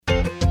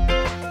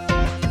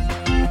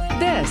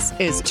This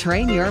is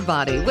Train Your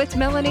Body with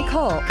Melanie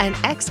Cole and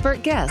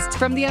expert guests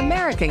from the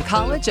American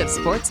College of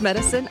Sports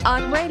Medicine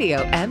on Radio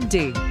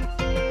MD.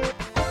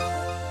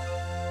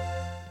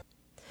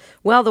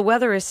 Well, the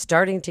weather is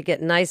starting to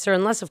get nicer,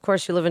 unless, of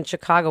course, you live in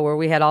Chicago, where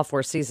we had all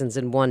 4 seasons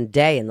in one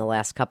day in the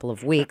last couple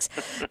of weeks.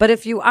 But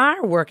if you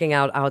are working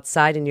out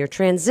outside and you're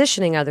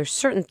transitioning, are there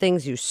certain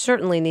things you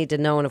certainly need to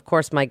know? And, of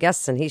course, my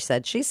guests, and he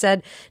said, she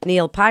said,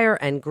 Neil Peyer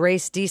and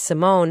Grace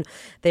DeSimone,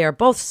 they are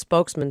both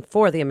spokesmen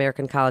for the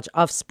American College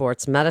of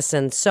Sports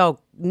Medicine. So,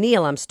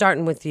 Neil, I'm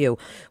starting with you.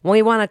 When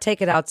we want to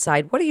take it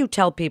outside, what do you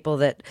tell people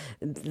that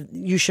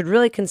you should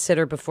really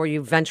consider before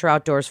you venture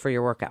outdoors for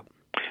your workout?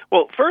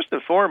 Well, first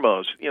and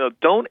foremost,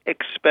 don't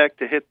expect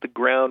to hit the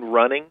ground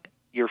running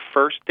your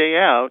first day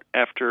out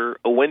after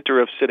a winter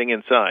of sitting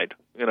inside,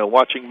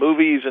 watching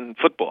movies and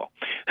football.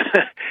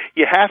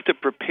 You have to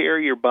prepare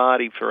your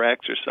body for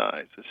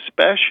exercise,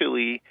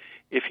 especially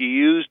if you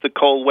use the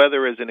cold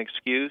weather as an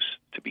excuse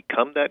to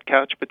become that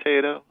couch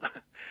potato.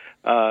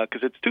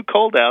 Because it's too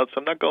cold out,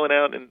 so I'm not going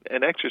out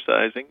and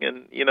exercising.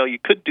 And, you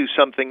could do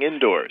something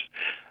indoors.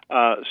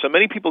 So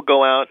many people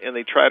go out and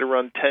they try to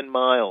run 10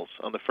 miles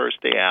on the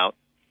first day out.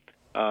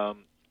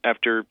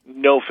 After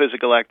no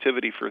physical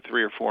activity for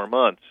 3 or 4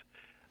 months.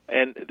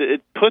 And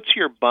it puts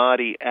your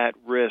body at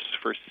risk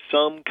for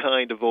some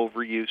kind of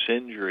overuse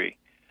injury.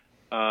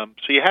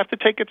 So you have to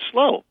take it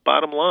slow,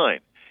 bottom line.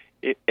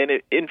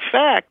 In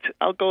fact,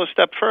 I'll go a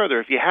step further.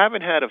 If you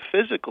haven't had a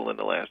physical in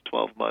the last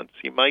 12 months,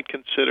 you might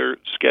consider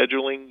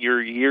scheduling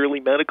your yearly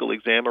medical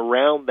exam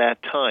around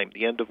that time,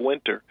 the end of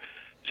winter,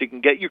 so you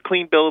can get your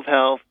clean bill of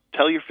health,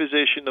 tell your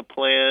physician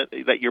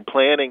that you're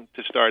planning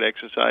to start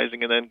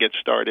exercising, and then get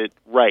started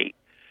right,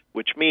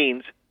 which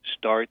means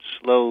start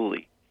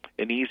slowly.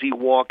 An easy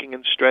walking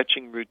and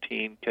stretching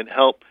routine can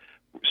help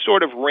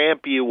sort of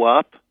ramp you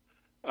up,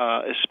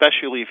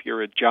 especially if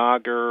you're a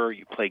jogger or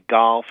you play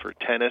golf or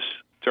tennis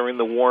during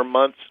the warm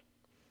months.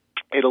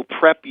 It'll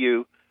prep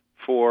you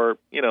for,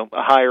 a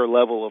higher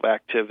level of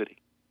activity.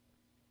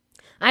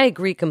 I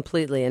agree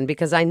completely. And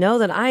because I know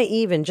that I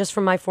even, just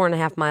from my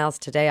 4.5 miles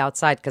today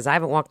outside, because I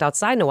haven't walked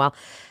outside in a while,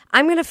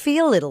 I'm going to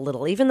feel it a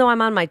little. Even though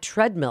I'm on my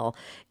treadmill,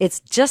 it's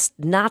just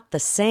not the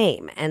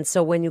same. And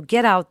so when you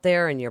get out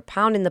there and you're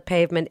pounding the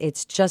pavement,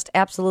 it's just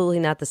absolutely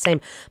not the same.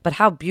 But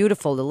how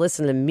beautiful to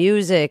listen to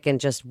music and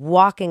just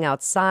walking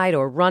outside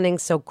or running.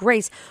 So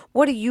Grace,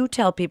 what do you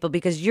tell people?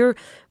 Because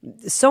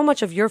so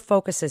much of your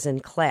focus is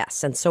in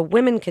class. And so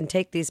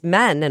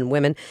men and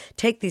women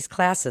take these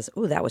classes.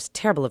 Ooh, that was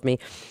terrible of me.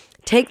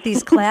 Take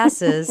these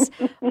classes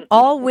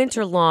all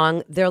winter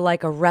long. They're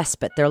like a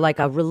respite. They're like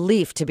a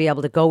relief to be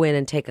able to go in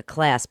and take a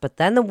class. But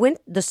then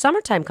the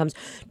summertime comes.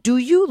 Do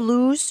you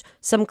lose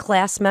some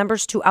class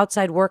members to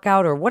outside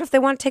workout, or what if they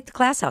want to take the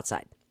class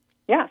outside?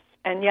 Yes,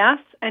 and yes,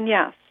 and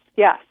yes.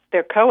 Yes,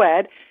 they're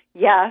co-ed.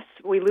 Yes,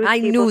 we lose I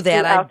people knew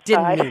that. I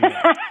didn't mean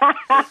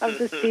that. I'm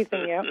just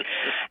teasing you.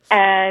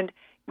 And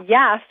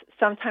yes,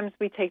 sometimes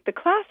we take the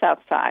class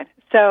outside.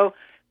 So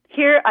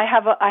here I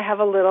have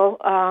a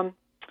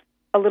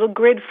little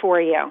grid for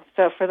you.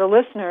 So for the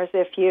listeners,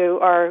 if you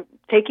are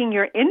taking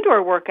your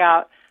indoor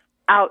workout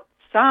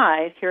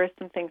outside, here are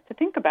some things to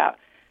think about.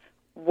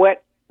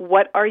 What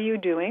are you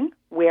doing?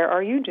 Where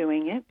are you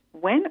doing it?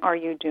 When are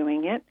you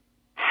doing it?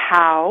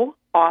 How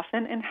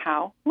often and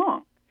how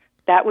long?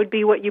 That would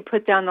be what you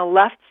put down the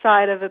left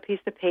side of a piece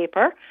of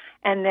paper.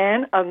 And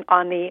then in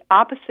the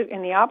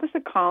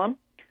opposite column,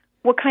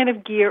 what kind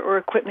of gear or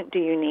equipment do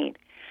you need?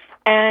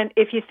 And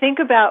if you think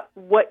about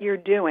what you're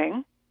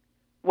doing,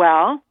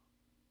 well,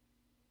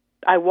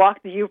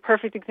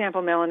 perfect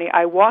example, Melanie.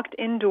 I walked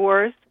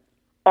indoors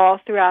all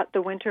throughout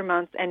the winter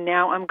months, and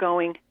now I'm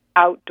going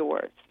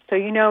outdoors. So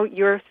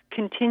you're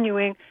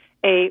continuing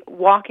a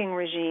walking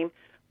regime,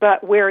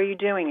 but where are you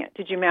doing it?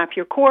 Did you map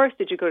your course?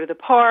 Did you go to the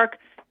park?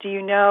 Do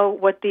you know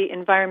what the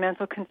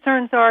environmental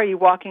concerns are? Are you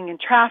walking in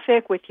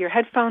traffic with your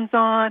headphones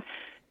on?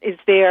 Is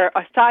there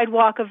a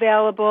sidewalk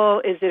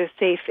available? Is it a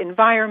safe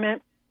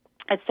environment?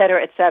 Et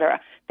cetera, et cetera.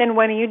 Then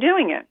when are you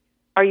doing it?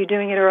 Are you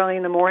doing it early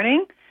in the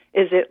morning?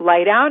 Is it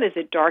light out? Is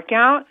it dark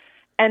out?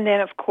 And then,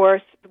 of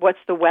course, what's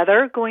the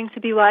weather going to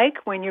be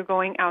like when you're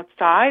going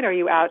outside? Are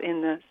you out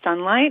in the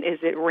sunlight? Is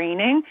it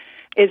raining?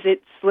 Is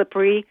it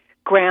slippery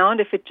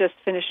ground if it just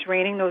finished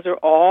raining? Those are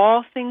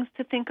all things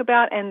to think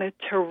about. And the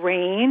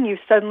terrain, you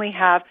suddenly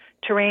have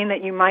terrain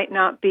that you might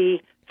not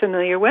be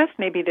familiar with.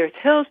 Maybe there's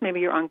hills, maybe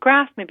you're on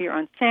grass, maybe you're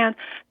on sand.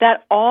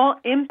 That all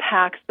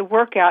impacts the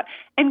workout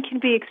and can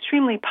be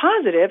extremely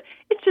positive.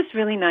 It's just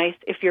really nice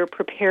if you're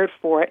prepared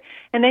for it.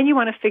 And then you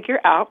want to figure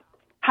out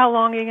how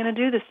long are you going to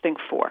do this thing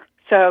for.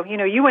 So,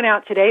 you went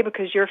out today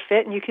because you're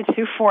fit and you can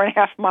do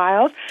 4.5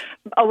 miles.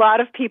 A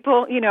lot of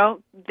people,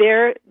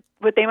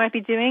 what they might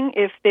be doing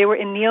if they were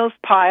in Neil's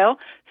pile,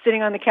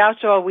 sitting on the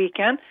couch all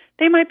weekend,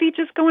 they might be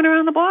just going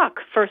around the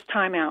block first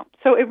time out.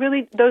 So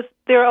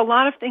there are a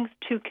lot of things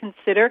to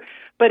consider,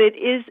 but it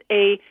is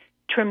a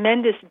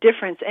tremendous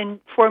difference. And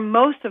for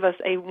most of us,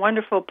 a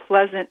wonderful,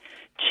 pleasant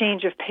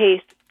change of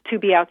pace to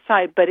be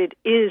outside, but it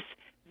is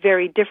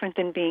very different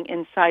than being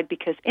inside,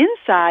 because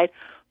inside,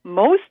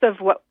 most of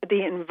what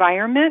the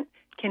environment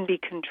can be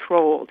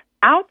controlled.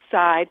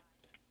 Outside,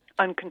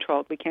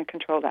 uncontrolled. We can't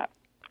control that.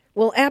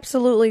 Well,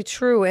 absolutely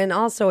true. And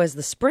also, as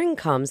the spring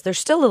comes, there's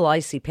still little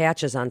icy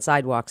patches on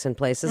sidewalks and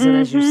places. And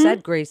as you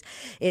said, Grace,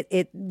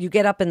 you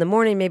get up in the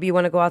morning, maybe you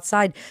want to go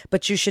outside,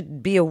 but you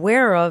should be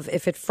aware of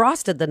if it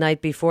frosted the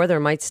night before, there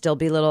might still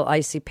be little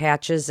icy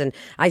patches. And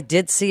I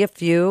did see a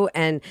few.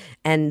 And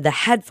the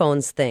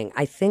headphones thing,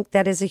 I think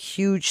that is a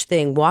huge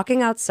thing.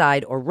 Walking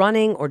outside or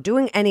running or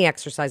doing any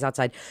exercise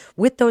outside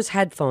with those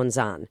headphones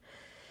on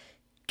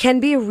can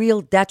be a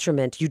real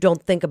detriment. You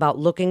don't think about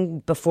looking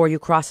before you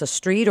cross a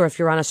street, or if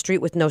you're on a street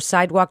with no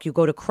sidewalk, you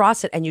go to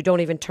cross it and you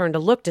don't even turn to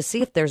look to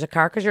see if there's a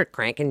car because you're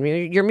cranking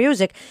your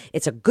music.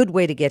 It's a good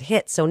way to get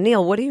hit. So,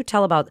 Neil, what do you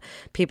tell about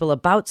people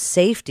about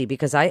safety?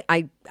 Because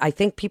I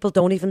think people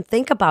don't even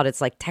think about it.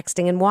 It's like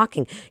texting and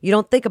walking. You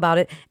don't think about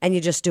it and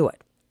you just do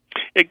it.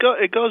 It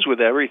goes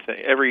with everything,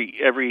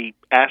 every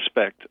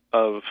aspect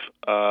of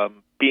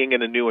being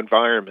in a new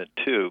environment,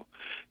 too,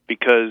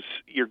 because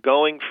you're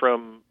going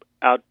from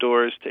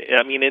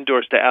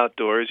indoors to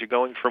outdoors. You're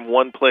going from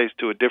one place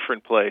to a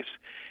different place,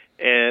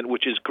 and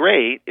which is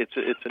great. It's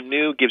a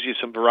new, gives you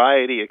some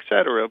variety,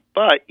 etc.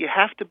 But you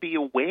have to be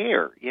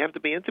aware. You have to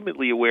be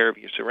intimately aware of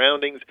your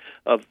surroundings,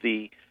 of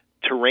the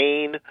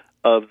terrain,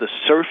 of the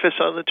surface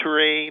on the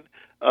terrain,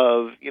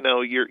 of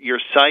you're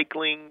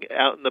cycling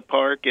out in the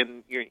park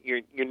and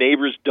your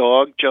neighbor's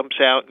dog jumps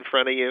out in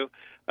front of you.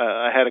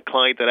 I had a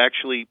client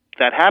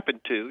that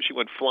happened to. She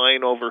went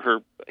flying over her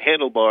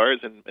handlebars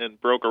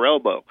and broke her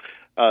elbow.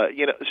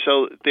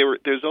 So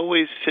there's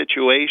always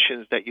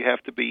situations that you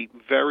have to be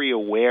very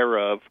aware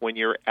of when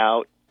you're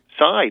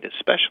outside,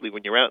 especially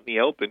when you're out in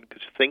the open,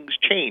 because things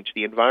change,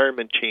 the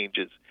environment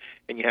changes,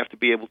 and you have to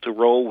be able to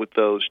roll with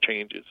those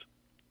changes.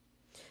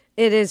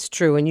 It is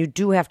true, and you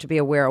do have to be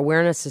aware.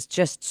 Awareness is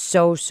just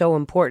so, so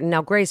important.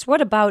 Now, Grace, what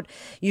about,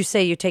 you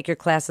say you take your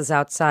classes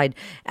outside.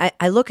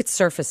 I look at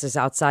surfaces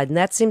outside, and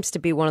that seems to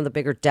be one of the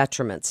bigger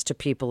detriments to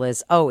people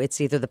is, it's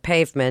either the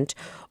pavement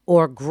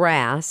or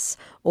grass,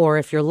 or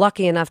if you're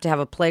lucky enough to have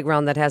a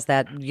playground that has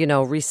that,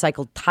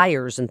 recycled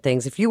tires and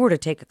things. If you were to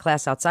take a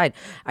class outside,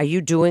 are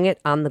you doing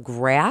it on the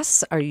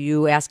grass? Are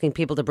you asking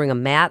people to bring a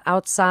mat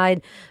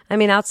outside? I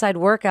mean, outside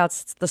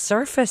workouts, it's the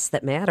surface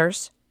that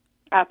matters.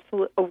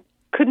 Absolutely.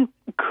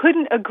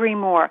 Couldn't agree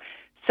more.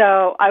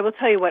 So I will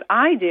tell you what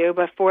I do,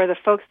 but for the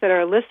folks that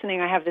are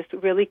listening, I have this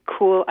really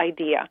cool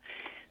idea.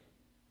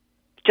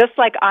 Just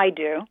like I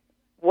do,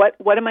 what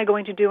am I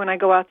going to do when I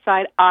go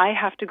outside? I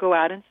have to go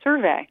out and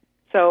survey.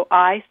 So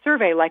I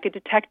survey like a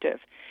detective.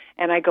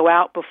 And I go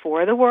out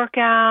before the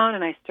workout,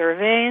 and I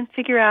survey and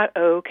figure out,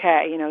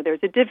 okay, there's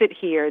a divot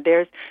here.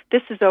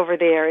 This is over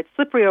there. It's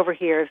slippery over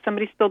here.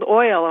 Somebody spilled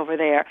oil over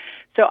there.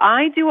 So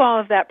I do all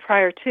of that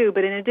prior to,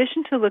 but in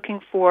addition to looking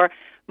for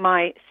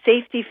my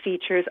safety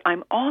features,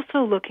 I'm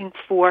also looking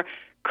for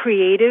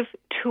creative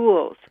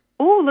tools.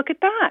 Oh, look at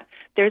that.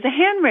 There's a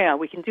handrail.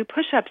 We can do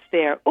push-ups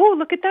there. Oh,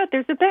 look at that.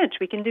 There's a bench.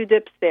 We can do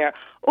dips there.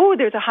 Oh,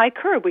 there's a high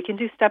curb. We can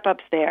do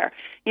step-ups there.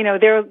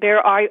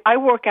 I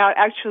work out.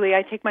 Actually,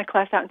 I take my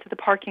class out into the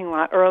parking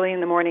lot early in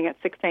the morning at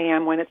 6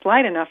 a.m. when it's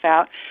light enough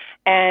out.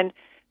 And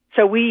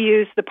so we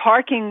use the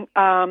parking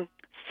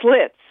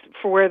slits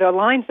for where the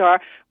lines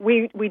are.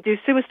 We do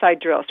suicide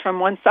drills from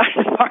one side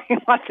of the parking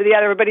lot to the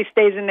other. Everybody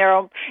stays in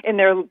their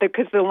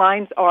because the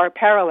lines are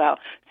parallel,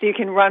 so you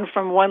can run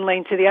from one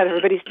lane to the other.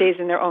 Everybody stays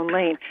in their own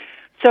lane.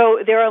 So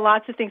there are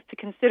lots of things to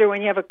consider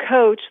when you have a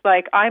coach.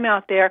 Like I'm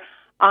out there,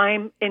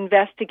 I'm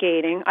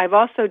investigating. I've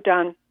also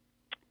done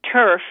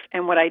turf,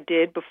 and what I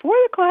did before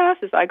the class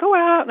is I go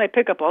out and I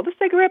pick up all the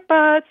cigarette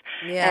butts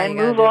and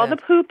move all the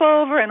poop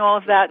over and all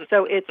of that.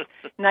 So it's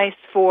nice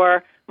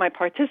for my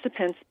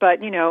participants, but,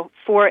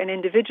 for an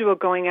individual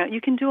going out,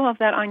 you can do all of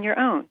that on your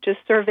own. Just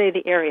survey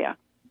the area.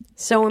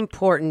 So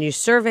important. You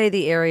survey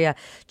the area,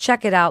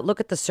 check it out, look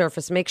at the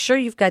surface, make sure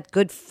you've got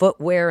good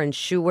footwear and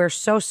shoe wear.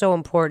 So, so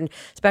important,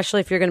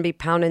 especially if you're going to be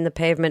pounding the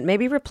pavement.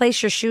 Maybe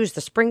replace your shoes.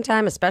 The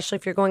springtime, especially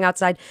if you're going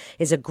outside,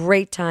 is a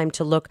great time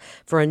to look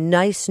for a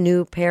nice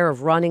new pair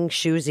of running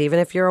shoes. Even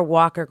if you're a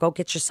walker, go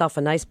get yourself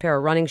a nice pair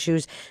of running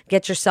shoes.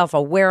 Get yourself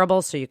a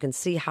wearable so you can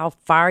see how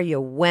far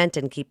you went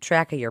and keep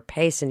track of your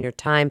pace and your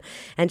time.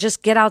 And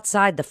just get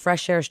outside. The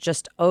fresh air is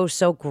just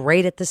so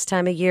great at this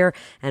time of year,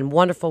 and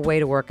wonderful way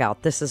to work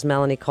out. This is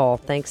Melanie Cole.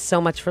 Thanks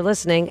so much for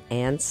listening,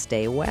 and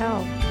stay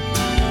well.